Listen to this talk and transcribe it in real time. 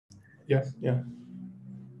Yeah.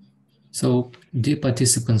 So, dear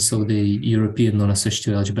participants of the European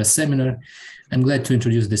Non-Associative Algebra Seminar, I'm glad to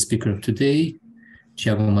introduce the speaker of today,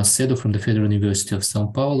 Tiago Macedo from the Federal University of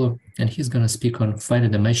São Paulo, and he's going to speak on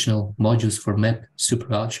finite-dimensional modules for map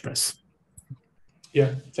superalgebras.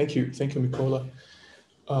 Yeah, thank you, Nicola.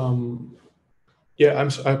 Yeah, I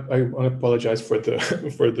want to apologize for the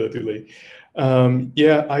for the delay.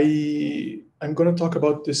 Yeah, I'm going to talk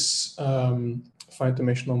about this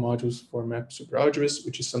finite-dimensional modules for map superalgebras,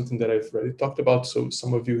 which is something that I've already talked about. So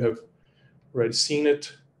some of you have already seen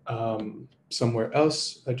it somewhere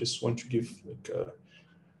else. I just want to give like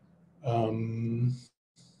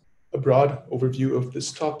a broad overview of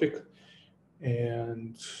this topic.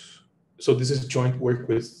 And so this is joint work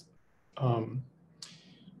with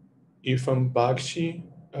Irfan Bakshi,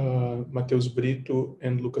 Mateus Brito,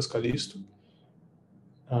 and Lucas Calisto.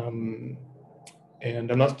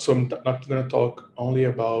 And I'm not going to talk only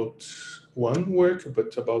about one work,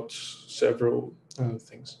 but about several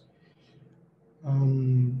things.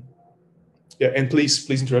 Yeah, and please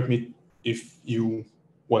interrupt me if you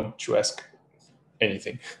want to ask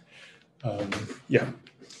anything. Yeah.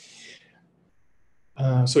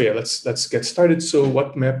 So yeah, let's get started. So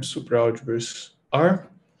what map superalgebras are?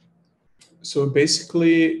 So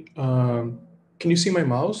basically, can you see my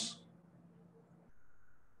mouse?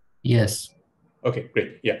 Yes. Okay,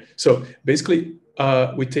 great. Yeah. So basically,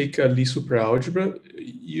 we take a Lie superalgebra.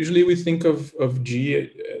 Usually we think of G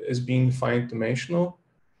as being finite dimensional,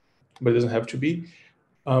 but it doesn't have to be.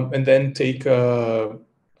 And then take an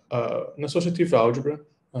associative algebra.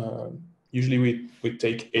 Usually we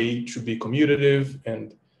take A to be commutative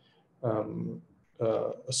and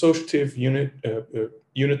associative,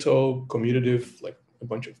 unital, commutative, like a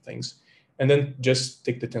bunch of things. And then just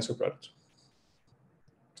take the tensor product.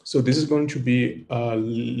 So this is going to be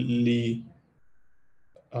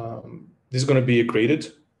this is going to be a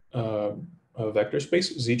graded vector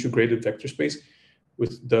space, Z2 graded vector space,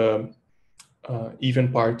 with the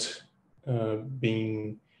even part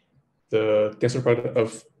being the tensor product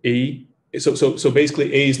of A. So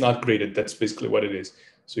basically A is not graded. That's basically what it is.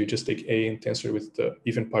 So you just take A and tensor with the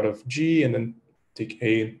even part of G, and then take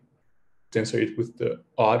A and tensor it with the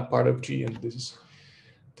odd part of G, and this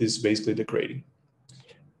is basically the grading.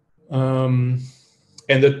 And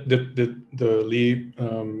the Lie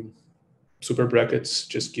super brackets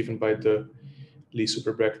just given by the Lie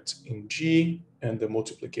super bracket in G and the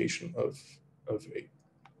multiplication of A.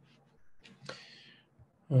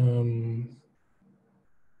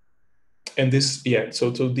 And this, yeah, so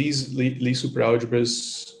these Lie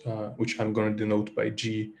superalgebras, which I'm going to denote by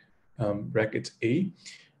G bracket A,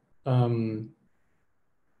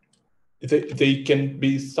 they can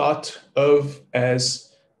be thought of as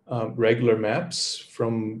regular maps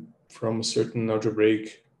from a certain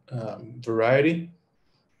algebraic variety.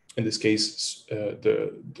 In this case,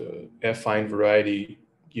 the affine variety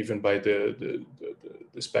given by the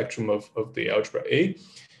spectrum of the algebra A.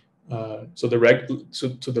 So the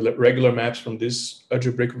regular maps from this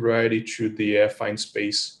algebraic variety to the affine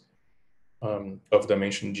space of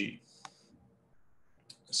dimension G.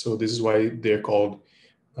 So this is why they're called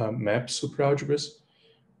map superalgebras,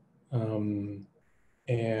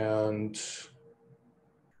 and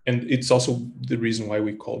it's also the reason why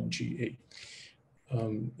we call GA.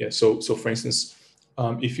 Yeah. So for instance,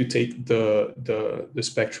 if you take the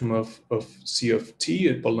spectrum of C of t,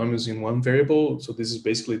 polynomials in one variable, so this is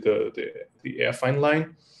basically the affine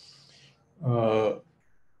line.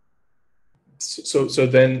 So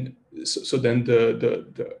then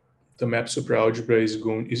the map superalgebra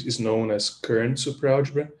is known as current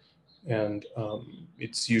superalgebra, and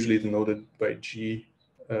it's usually denoted by G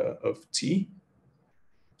of t,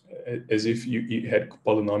 as if you had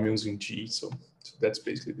polynomials in G. So that's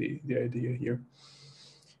basically the idea here.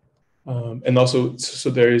 And also, so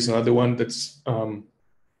there is another one that's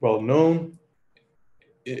well known.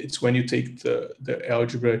 It's when you take the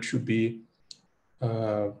algebra to be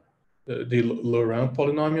the Laurent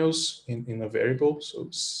polynomials in a variable, so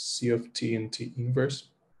C of t and t inverse.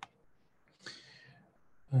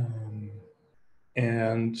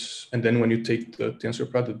 And then when you take the tensor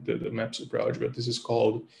product, the map superalgebra, this is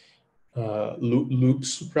called loop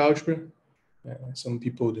superalgebra. Some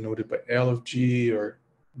people denote it by L of G or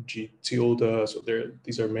G tilde. So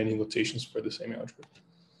these are many notations for the same algebra.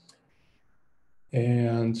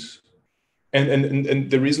 And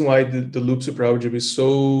the reason why the loop superalgebra is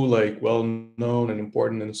so like well known and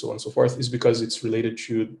important and so on and so forth is because it's related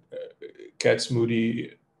to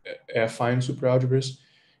Katz-Moody affine superalgebras,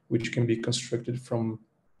 which can be constructed from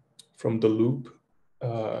the loop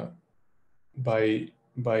by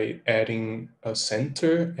by adding a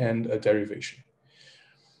center and a derivation.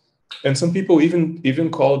 And some people even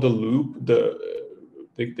call the loop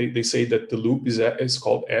they say that the loop is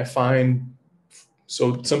called affine.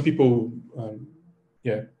 So some people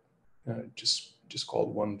just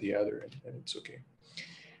call one the other, and it's okay.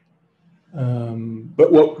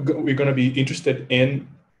 But what we're going to be interested in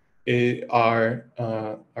are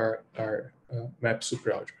map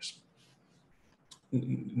superalgebras.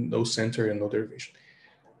 No center and no derivation.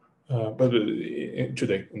 But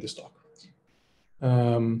today in this talk.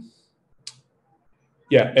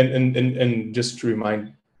 Yeah, and just to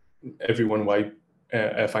remind everyone why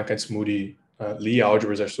affine Kac-Moody Lie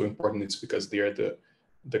algebras are so important, it's because they are the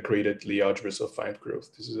graded Lie algebras of finite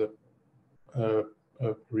growth. This is a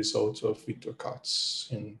result of Victor Katz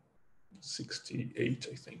in 68,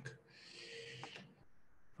 I think.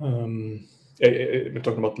 We're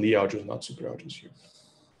talking about Lie algebras, not superalgebras here.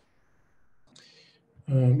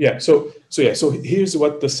 So here's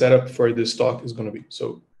what the setup for this talk is going to be.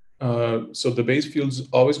 So the base field is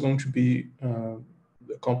always going to be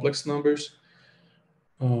the complex numbers.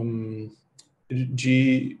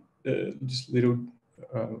 G, this little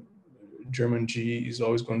German G is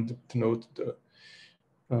always going to denote the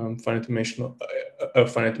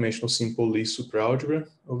finite-dimensional simple Lie superalgebra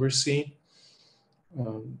over C.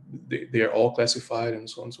 They are all classified and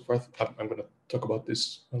so on and so forth. I'm going to talk about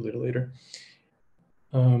this a little later.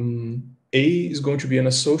 A is going to be an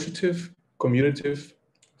associative, commutative,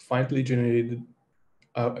 finitely generated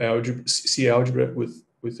algebra, C algebra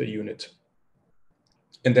with a unit.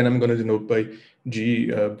 And then I'm going to denote by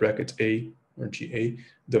G bracket A or GA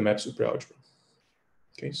the map superalgebra.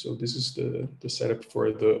 Okay, so this is the setup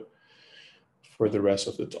for the rest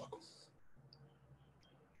of the talk.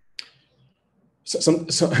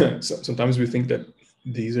 Sometimes we think that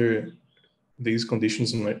these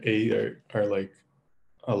conditions in A are like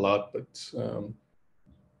a lot, but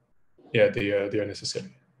yeah, they are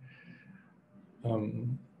necessary.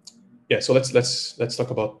 Yeah, so let's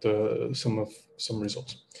talk about some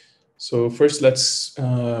results. So first, let's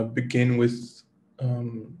begin with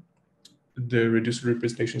the reduced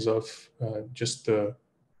representations of just the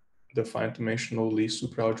finite-dimensional Lie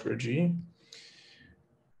superalgebra G.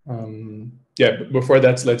 Yeah, but before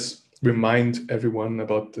that, let's remind everyone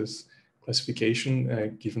about this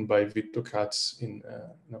classification given by Victor Katz in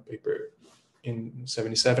a paper in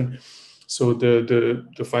 77. So the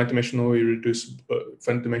finite-dimensional irreducible,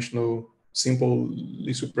 finite-dimensional simple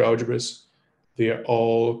Lie superalgebras, they are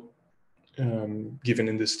all given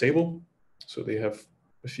in this table. So they have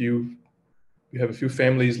a few. You have a few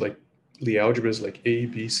families like Lie algebras like A,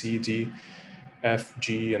 B, C, D, F,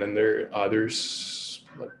 G, and then there are others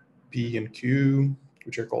like P and Q,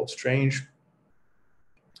 which are called strange,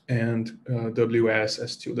 and W, S,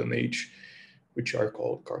 S tilde, and H, which are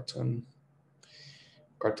called Cartan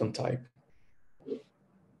type.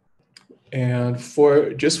 And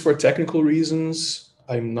for technical reasons,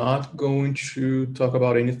 I'm not going to talk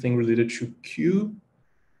about anything related to Q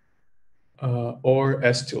or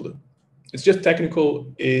S tilde. It's just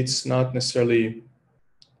technical. It's not necessarily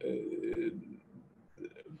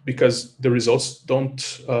because the results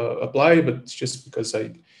don't apply, but it's just because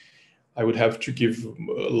I would have to give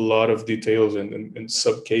a lot of details and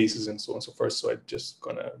sub cases and so on and so forth. So I'm just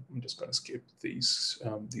gonna skip these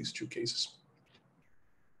two cases.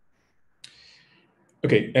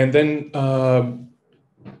 Okay, and then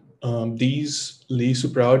these Lie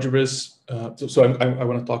superalgebras. So I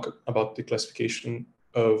want to talk about the classification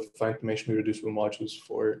of finite-dimensionally reducible modules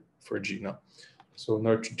for G now. So in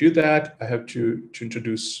order to do that, I have to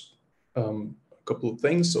introduce a couple of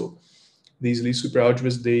things. So these Lie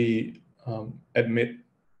superalgebras, they admit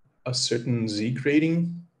a certain Z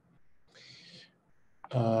grading.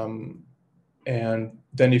 And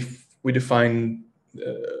then if we define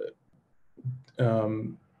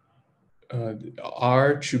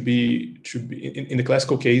R should be in the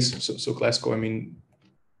classical case. So classical, I mean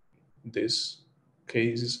this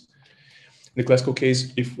case. In the classical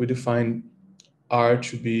case, if we define R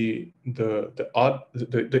to be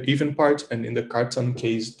the even part, and in the Cartan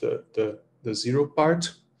case the zero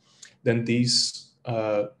part, then these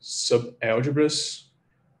subalgebras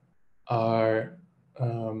are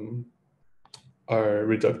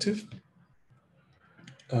reductive,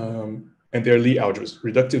 and they're Lie algebras,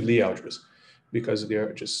 reductive Lie algebras, because they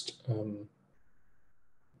are just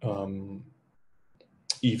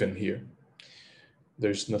even here.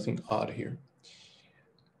 There's nothing odd here.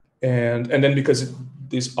 And then because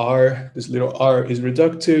this little r is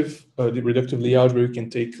reductive, the reductive Lie algebra, we can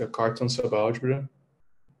take a Cartan subalgebra.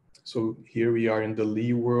 So here we are in the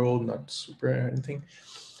Lie world, not super or anything.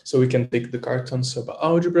 So we can take the Cartan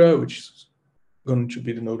subalgebra, which is going to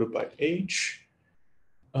be denoted by H.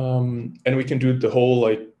 And we can do the whole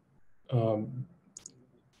like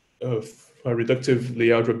of a reductive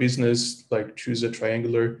Lie algebra business, like choose a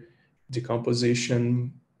triangular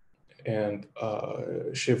decomposition and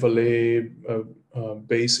Chevalier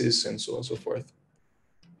basis and so on and so forth.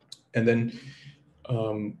 And then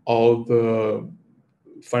all the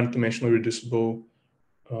finite-dimensional reducible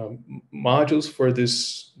modules for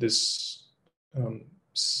this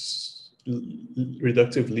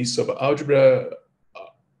reductive Lie subalgebra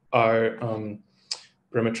are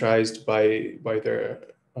parameterized by their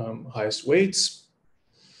highest weights,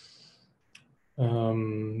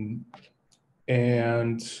 and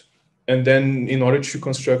then in order to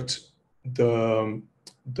construct the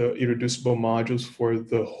irreducible modules for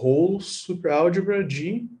the whole superalgebra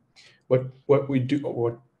G, what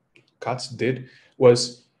Katz did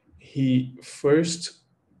was he first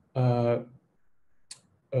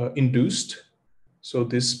induced. So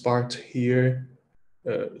this part here,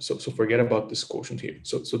 so forget about this quotient here.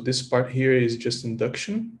 So this part here is just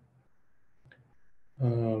induction.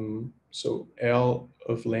 So L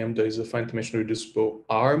of lambda is a finite-dimensional reducible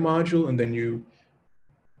R module, and then you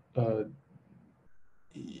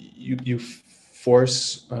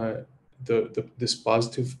force this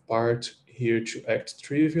positive part here to act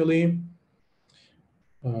trivially,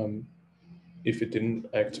 if it didn't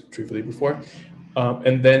act trivially before,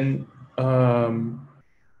 and then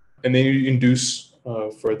you induce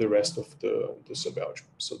for the rest of the subalgebra.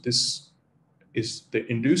 So this is the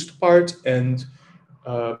induced part, and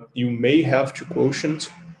you may have to quotient.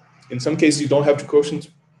 In some cases, you don't have to quotient,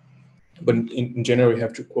 but in general, you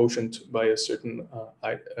have to quotient by a certain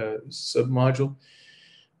submodule.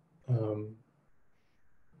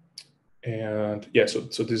 And yeah, so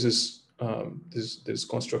this is this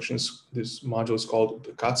constructions. This module is called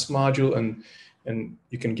the Katz module, and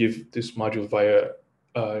you can give this module via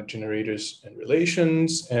generators and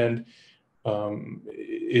relations, and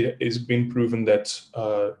it has been proven that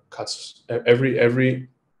Katz, every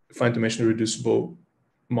finite-dimensional reducible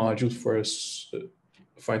module for a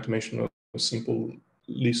finite-dimensional simple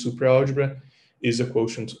Lie superalgebra is a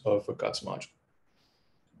quotient of a Katz module.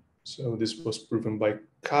 So this was proven by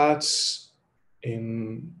Katz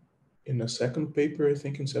in a second paper, I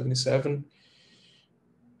think in 1977,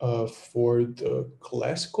 for the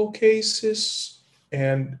classical cases,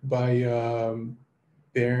 and by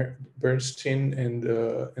Bernstein and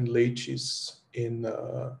Leichis in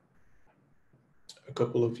a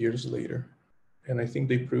couple of years later. And I think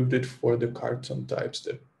they proved it for the Cartan types,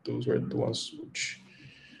 that those were the ones which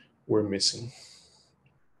were missing.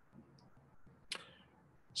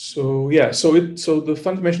 So yeah, so the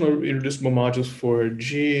finite-dimensional irreducible modules for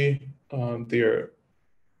G, they are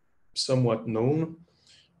somewhat known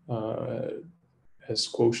as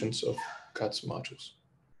quotients of Katz modules.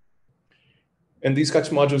 And these Katz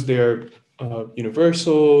modules, they are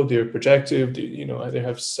universal, they're projective, they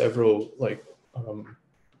have several like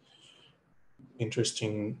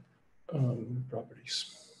interesting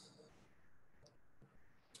properties.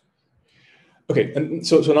 Okay, and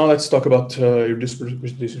so now let's talk about irreducible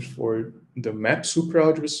representations for the map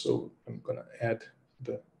superalgebras. So I'm gonna add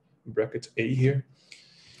the bracket A here.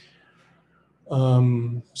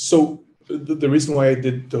 So the reason why I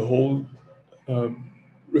did the whole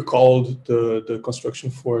recalled the construction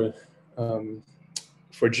for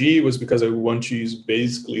G was because I want to use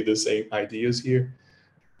basically the same ideas here,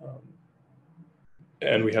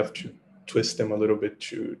 and we have to twist them a little bit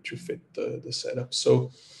to fit the setup.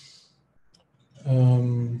 So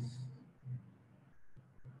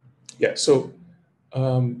yeah, so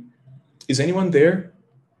is anyone there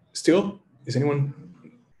still? Is anyone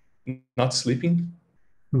not sleeping?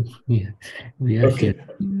 Yeah, we are okay. here.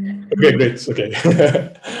 Okay, great. Okay.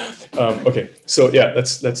 Okay. So yeah,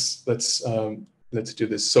 let's do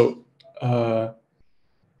this. So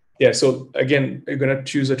yeah. So again, you're gonna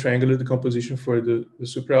choose a triangular decomposition for the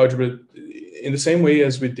superalgebra in the same way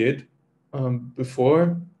as we did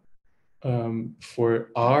before for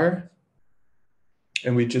R,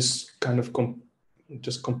 and we just kind of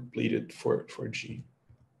completed for G.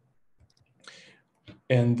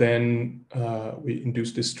 And then we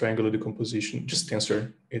induce this triangular decomposition, just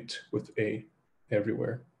tensor it with A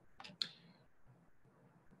everywhere.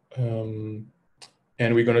 And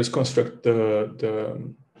we're going to construct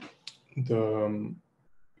the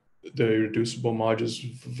irreducible modules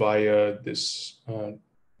via this,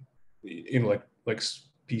 like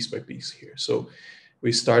piece by piece here. So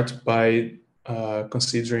we start by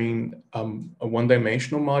considering a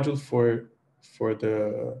one-dimensional module for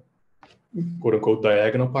the quote-unquote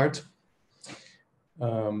diagonal part.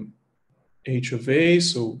 H of A.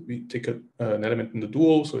 So we take an element in the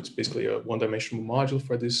dual. So it's basically a one-dimensional module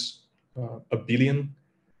for this abelian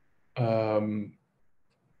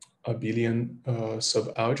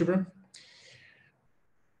subalgebra.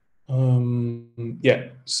 Yeah,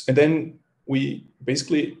 and then we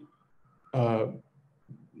basically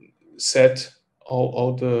set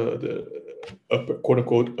all the upper, quote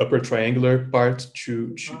unquote, upper triangular part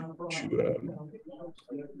to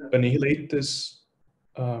annihilate this.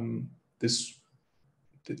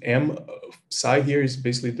 The M psi here is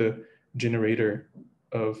basically the generator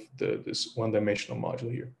of this one-dimensional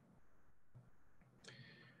module here.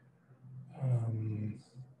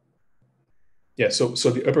 Yeah, so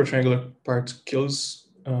the upper triangular part kills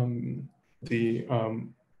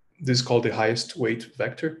this is called the highest weight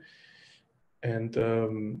vector, and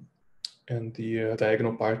the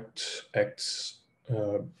diagonal part acts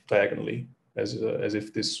diagonally as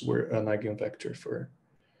if this were an eigenvector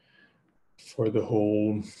for the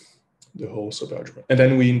whole subalgebra. And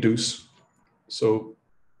then we induce. So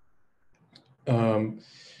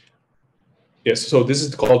yes, so this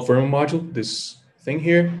is called Fermat module, this thing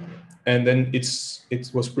here. And then it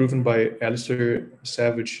was proven by Alistair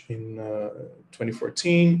Savage in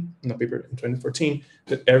 2014, in a paper in 2014,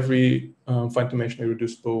 that every finite-dimensional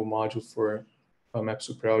irreducible module for a map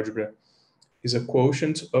superalgebra is a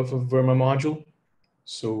quotient of a Fermat module.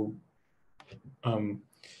 So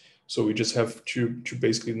so we just have to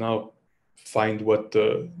basically now find what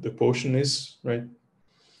the quotient is, right?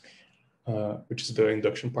 Which is the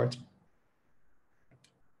induction part.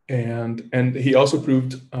 And he also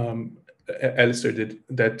proved, Alistair did,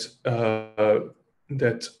 that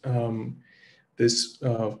this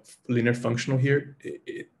linear functional here,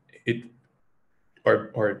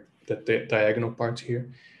 or that the diagonal part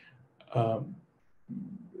here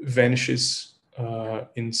vanishes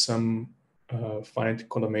in some finite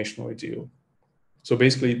condimensional ideal. So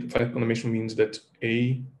basically, finite condimensional means that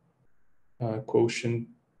a quotient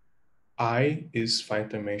I is finite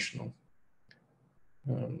dimensional.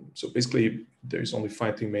 So basically, there's only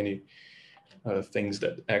finitely many things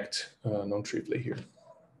that act non-trivially here.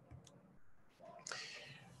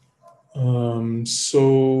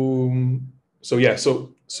 So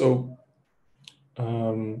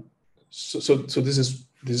this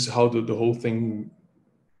is how the whole thing,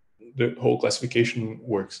 the whole classification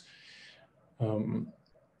works.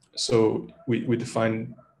 So we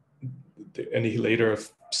define the annihilator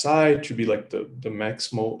of psi to be like the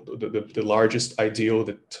maximal, the largest ideal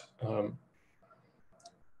that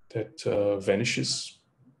vanishes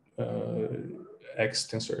X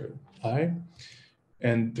tensor I,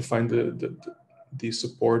 and define the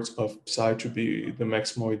supports of psi to be the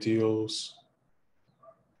maximal ideals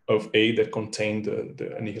of A that contain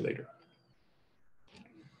the annihilator.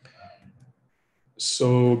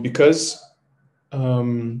 So because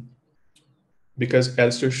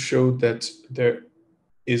Alistair showed that there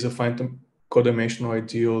is a finite codimensional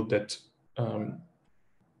ideal that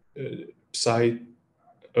psi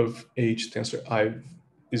of H tensor I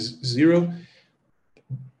is 0,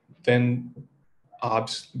 then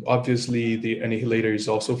obviously the annihilator is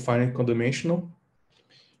also finite codimensional,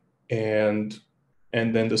 and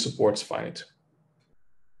then the support's finite.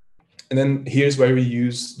 And then here's where we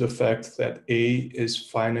use the fact that A is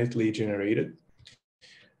finitely generated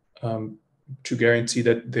to guarantee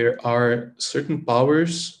that there are certain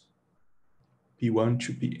powers, P1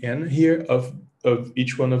 to Pn here, of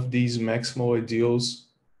each one of these maximal ideals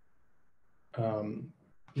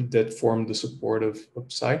that form the support of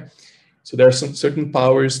psi. So there are some certain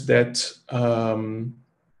powers that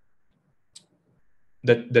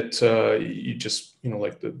you just,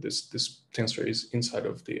 like this tensor is inside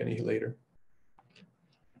of the annihilator,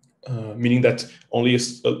 meaning that only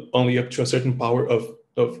up to a certain power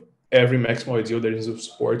of every maximal ideal that is of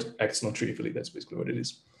support acts non-trivially. That's basically what it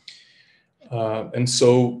is. And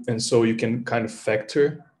so you can kind of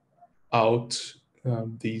factor out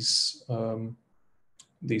these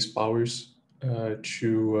powers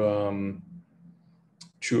to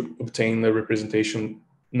obtain a representation,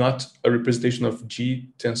 not a representation of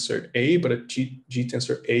G tensor A, but a G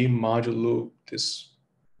tensor A modulo this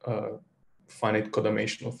finite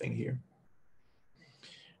codimensional thing here.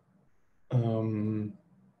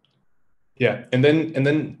 Yeah, and then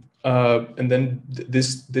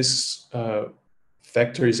this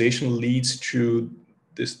factorization leads to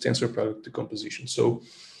this tensor product decomposition. So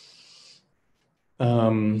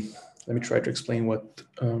let me try to explain what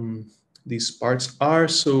these parts are.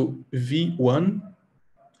 So V1.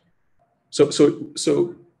 So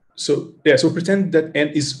pretend that n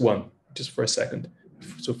is 1 just for a second.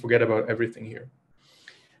 So forget about everything here.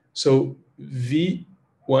 So V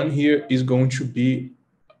one here is going to be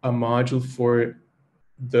a module for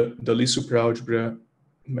the Lie superalgebra,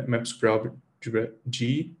 map superalgebra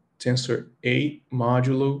G tensor A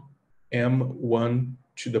modulo M1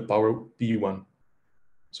 to the power B1.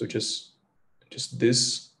 So just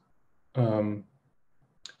this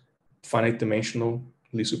finite dimensional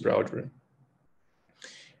Lie superalgebra.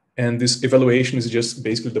 And this evaluation is just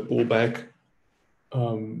basically the pullback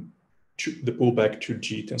to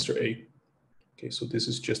G tensor A. Okay, so this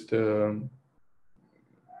is just the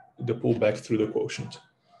pullback through the quotient.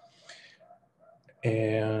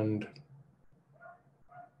 And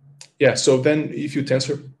yeah, so then if you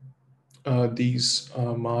tensor these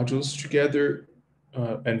modules together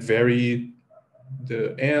and vary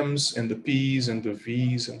the M's and the P's and the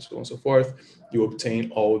V's and so on and so forth, you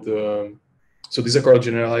obtain all the, so these are called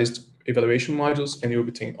generalized evaluation modules, and you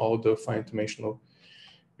obtain all the finite dimensional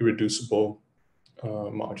irreducible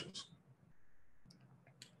modules.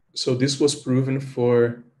 So this was proven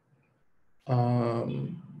for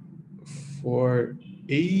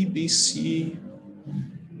A, B, C,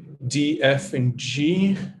 D, F, and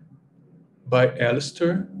G by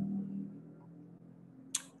Alistair.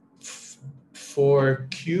 For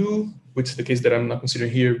Q, which is the case that I'm not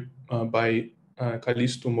considering here, by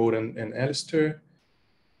Callisto, Moura, and Alistair.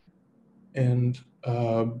 And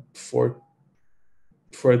for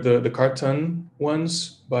the Cartan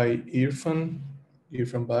ones by Irfan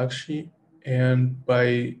Bakshi, and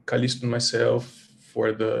by Callisto and myself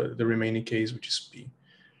for the remaining case, which is P.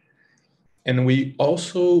 And we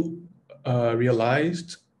also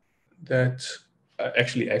realized that,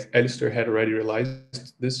 actually Alistair had already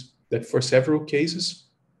realized this, that for several cases,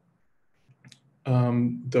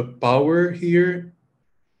 the power here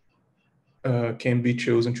can be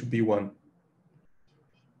chosen to be 1.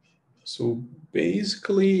 So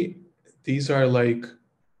basically, these are like,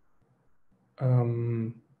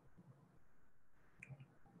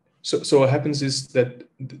 so what happens is that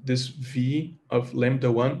this V of lambda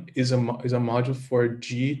 1 is a module for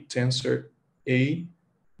G tensor A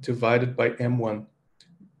divided by M1.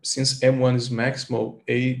 Since M1 is maximal,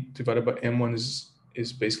 A divided by M1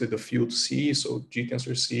 is basically the field C, so G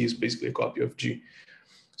tensor C is basically a copy of G.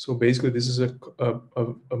 So basically, this is a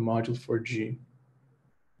module for G,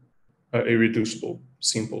 a reducible,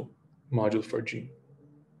 simple module for G.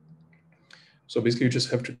 So basically, you just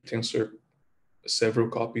have to tensor several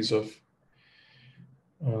copies of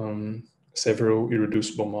several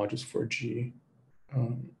irreducible modules for G,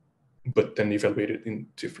 but then evaluate it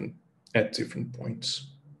at different points.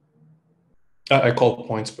 I call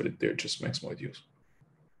points, but they're just maximal ideals.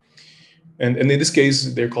 And in this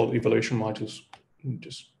case, they're called evaluation modules,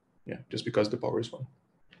 just because the power is 1,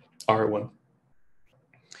 R1.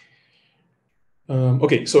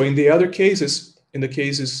 Okay, so in the other cases, in the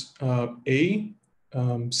cases A,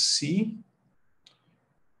 C,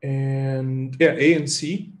 and A and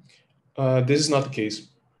C, this is not the case.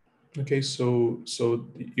 Okay, so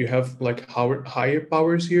you have like higher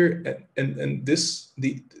powers here, and these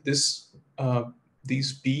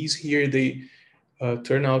B's here, they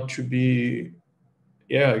turn out to be,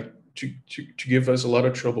 to give us a lot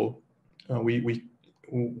of trouble.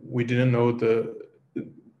 We didn't know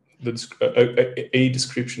a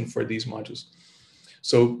description for these modules.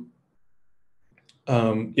 So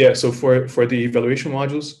so for the evaluation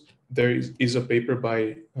modules, there is a paper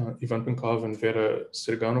by Ivan Penkov and Vera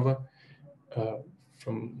Serganova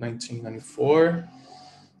from 1994,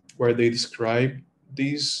 where they describe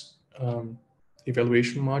these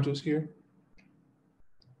evaluation modules here.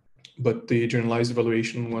 But the generalized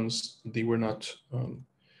evaluation ones, they were not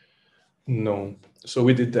known. So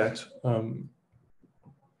we did that.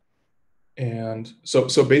 And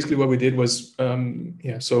so basically what we did was,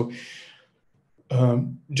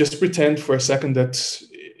 just pretend for a second that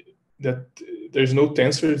there's no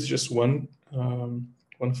tensor, it's just one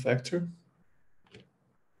factor,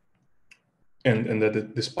 and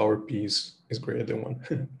that this power P is greater than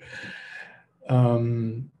 1.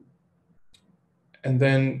 And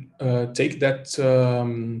then take that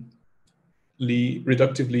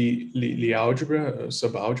reductively Lie algebra,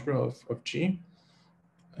 subalgebra of G,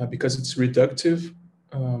 because it's reductive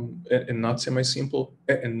and not semi-simple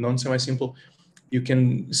and non-semi-simple. You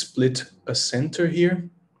can split a center here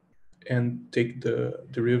and take the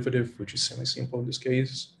derivative, which is semi-simple in this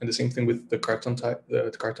case, and the same thing with the Cartan type,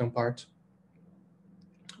 the Cartan part.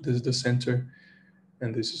 This is the center,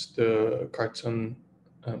 and this is the Cartan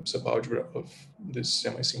subalgebra of this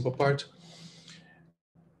semi-simple part.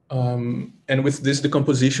 And with this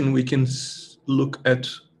decomposition, we can look at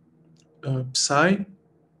psi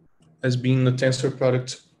as being the tensor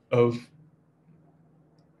product of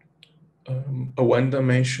a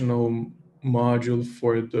one-dimensional module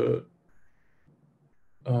for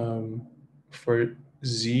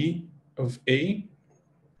Z of A,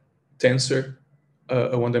 tensor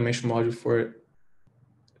a one-dimensional module for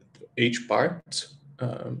H part,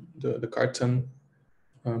 the cartan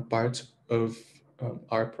part of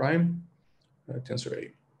R prime, tensor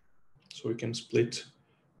A. So we can split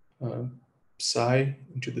psi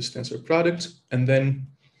into this tensor product, and then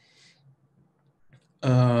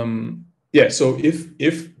yeah. So if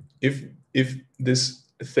this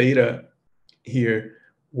theta here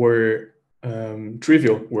were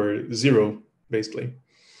trivial, were zero basically,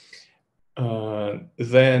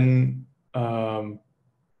 then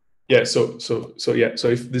yeah. So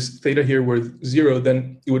if this theta here were zero,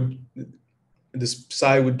 then it would, this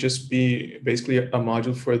psi would just be basically a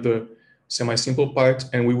module for the semi-simple part,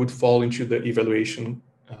 and we would fall into the evaluation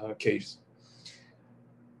case.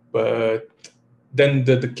 But then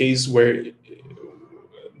the case where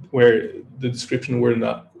the description were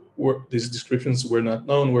not, these descriptions were not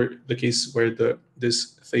known, were the case where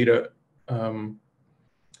this theta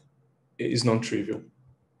is non-trivial.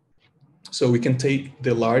 So we can take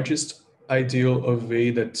the largest ideal of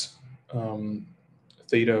A that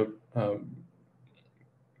theta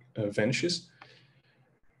vanishes,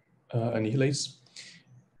 annihilates,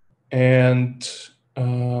 and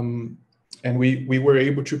we were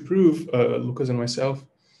able to prove, Lucas and myself,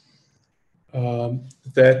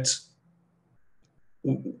 that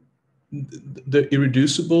the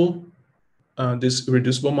irreducible, this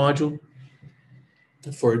irreducible module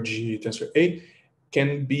for G tensor A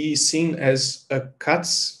can be seen as a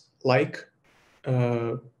Katz-like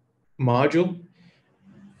module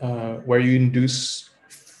where you induce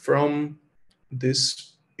from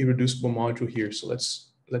this irreducible module here. So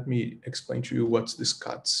let me explain to you what this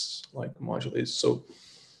Katz-like module is. So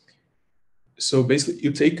basically,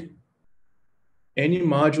 you take any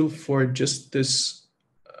module for just this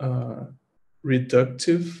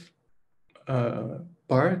reductive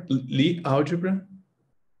part, Lie algebra.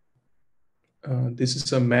 This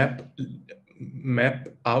is a map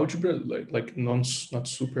algebra, like not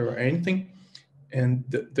super or anything, and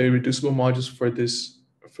the irreducible modules for this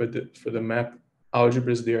for the map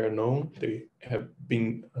algebras, they are known. They have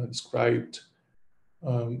been described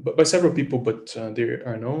but by several people, but they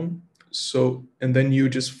are known. So, and then you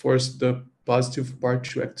just force the positive part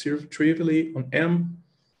to act trivially on M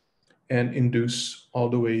and induce all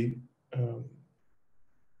the way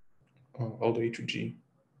to G.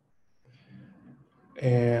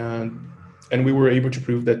 And we were able to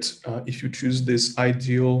prove that if you choose this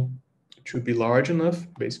ideal to be large enough,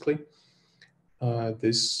 basically,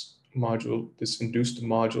 this module, this induced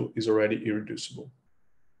module, is already irreducible,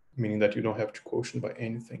 meaning that you don't have to quotient by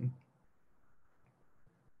anything.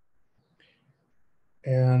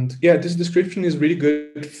 And yeah, this description is really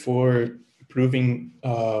good for proving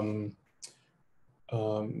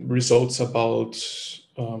results about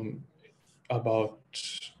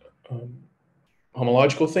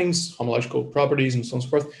homological things, homological properties, and so on and so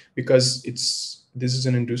forth, because this is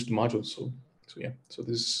an induced module. So yeah, so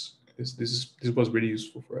this was really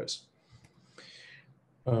useful for us.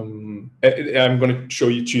 I'm going to show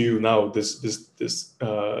you to you now the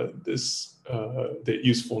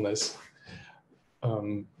usefulness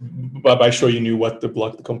by showing you what the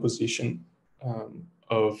block decomposition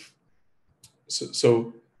of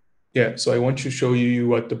yeah, so I want to show you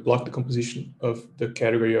what the block decomposition of the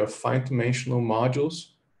category of finite-dimensional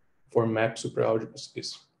modules for map superalgebras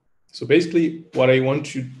is. So basically, what I want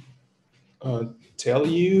to tell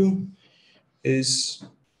you is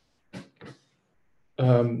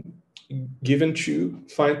given two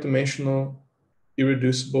finite-dimensional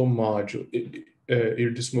irreducible modules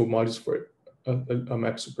for a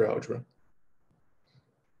map superalgebra.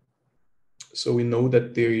 So we know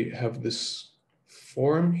that they have this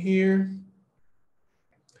form here,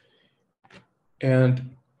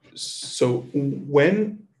 and so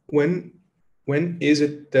when is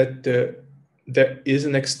it that there is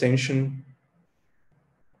an extension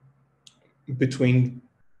between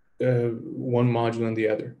one module and the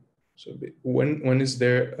other? So when is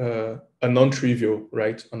there a non-trivial,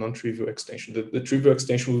 right? A non-trivial extension. The trivial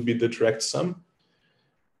extension will be the direct sum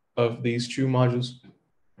of these two modules.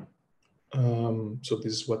 So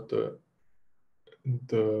this is what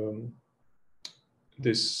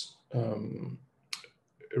this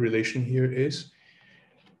relation here is.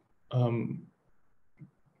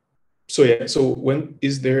 So yeah, so when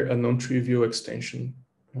is there a non-trivial extension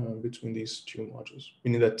between these two modules,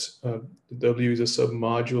 meaning that W is a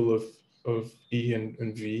submodule of E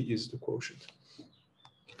and V is the quotient.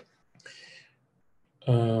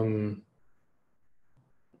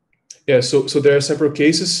 So there are several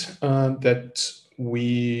cases that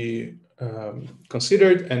we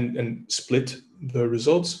considered and split the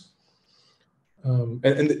results.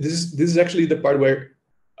 And this is actually the part where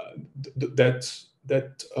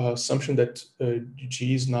that assumption that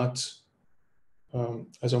G is not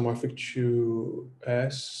isomorphic to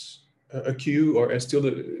S, a Q or S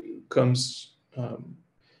tilde comes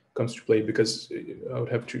to play, because I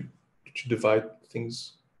would have to divide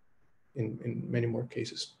things in many more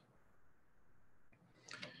cases.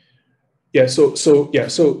 So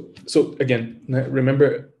again,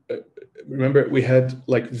 remember we had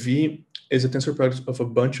like V is a tensor product of a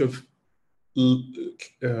bunch of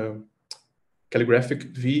calligraphic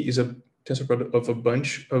V is a tensor product of a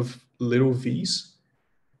bunch of little v's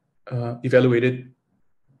evaluated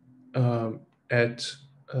at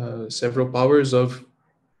several powers of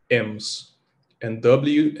m's, and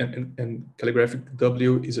W and calligraphic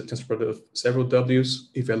W is a tensor product of several w's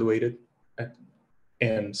evaluated at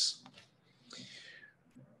n's.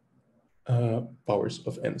 Powers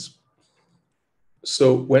of n's.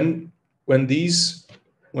 So when the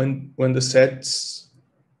sets,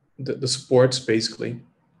 the supports basically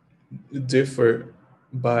differ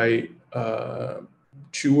by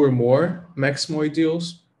 2 or more maximal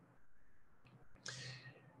ideals,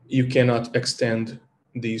 you cannot extend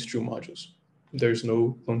these 2 modules. There's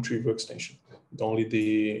no non-trivial extension.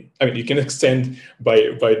 You can extend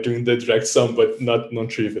by doing the direct sum, but not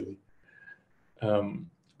non-trivially.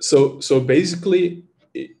 So basically,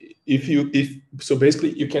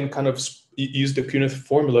 you can kind of use the Kuhneth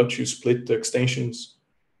formula to split the extensions.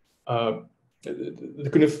 The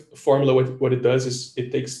Kuhneth formula, what it does is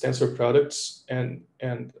it takes tensor products and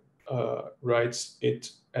writes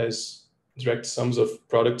it as direct sums of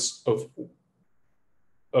products of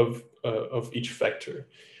each factor.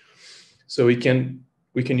 So we can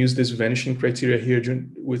use this vanishing criteria here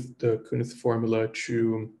with the Kuhneth formula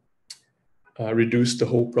to reduce the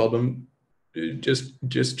whole problem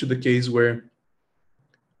just to the case where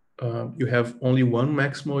you have only one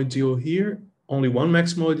maximal ideal here, only one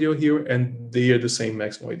maximal ideal here, and they are the same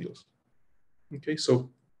maximal ideals. Okay,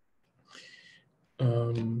 so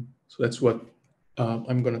that's what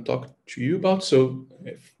I'm going to talk to you about. So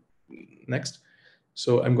next,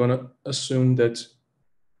 so I'm going to assume that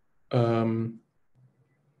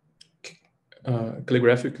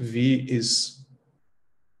calligraphic V is.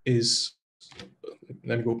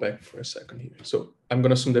 Let me go back for a second here. So I'm going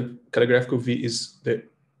to assume that calligraphical V is the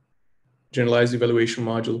generalized evaluation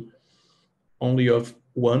module only of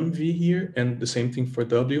one V here, and the same thing for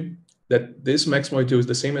W, that this maximal ideal is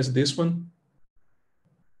the same as this one.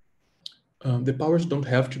 The powers don't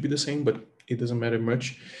have to be the same, but it doesn't matter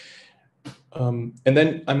much. And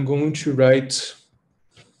then I'm going to write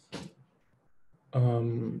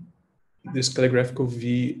this calligraphical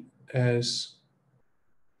V as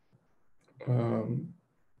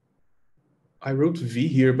I wrote V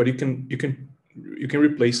here, but you can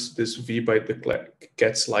replace this V by the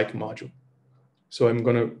Katz-like module. So I'm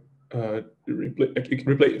gonna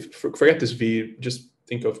forget this V, just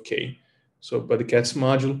think of K. So by the Katz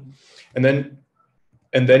module, and then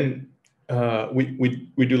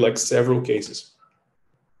we do like several cases.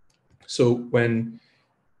 So when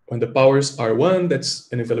the powers are 1,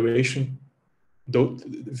 that's an evaluation.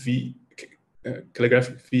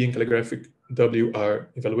 Calligraphic V and calligraphic W are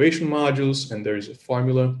evaluation modules, and there is a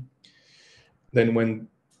formula. Then when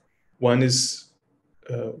one is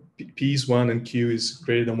P is 1 and Q is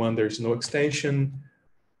greater than 1, there's no extension.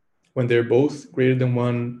 When they're both greater than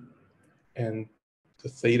 1 and the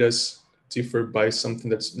thetas differ by something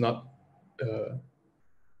that's not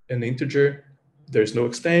an integer, there's no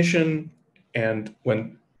extension. And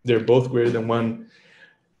when they're both greater than 1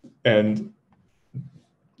 and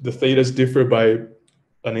the thetas differ by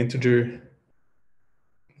an integer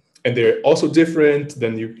and they're also different,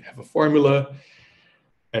 then you have a formula.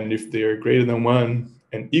 And if they're greater than 1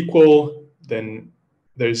 and equal, then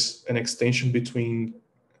there's an extension between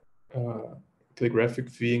calligraphic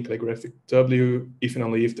V and calligraphic W, if and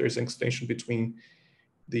only if there's an extension between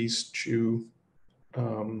these 2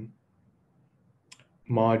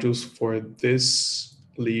 modules for this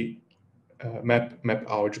Lie map Lie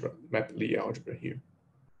algebra here.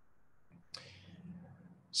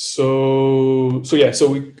 So we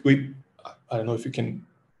I don't know if you can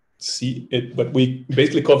see it, but we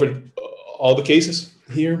basically covered all the cases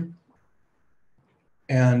here.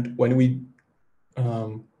 And when we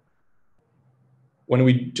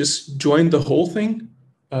just join the whole thing,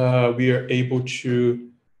 we are able to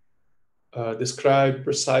describe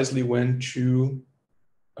precisely when to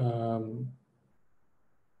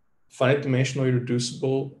finite-dimensional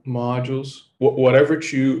irreducible modules, whatever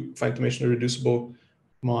two finite-dimensional irreducible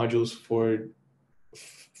modules for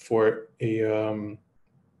a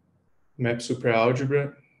map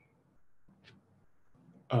superalgebra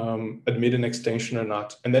admit an extension or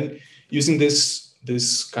not. And then using this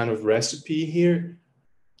kind of recipe here,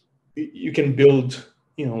 you can build,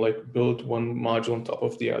 like build one module on top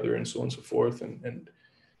of the other and so on and so forth, and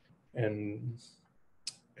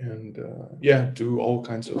yeah, do all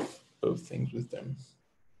kinds of things with them.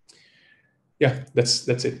 Yeah, that's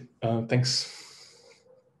it. Thanks.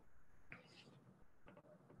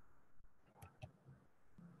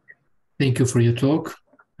 Thank you for your talk.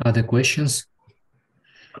 Other questions?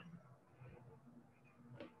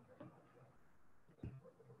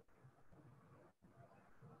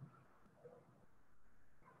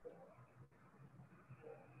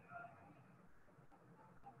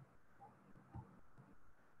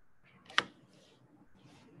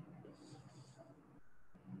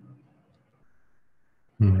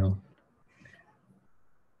 No.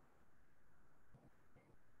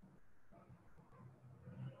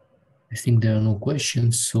 I think there are no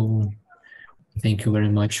questions, so thank you very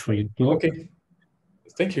much for your talk. Okay.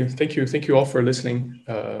 Thank you all for listening,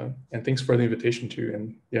 and thanks for the invitation too.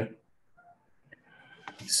 And yeah.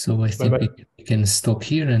 So I think we can stop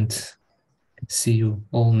here and see you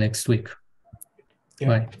all next week. Yeah.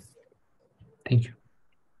 Bye. Thank you.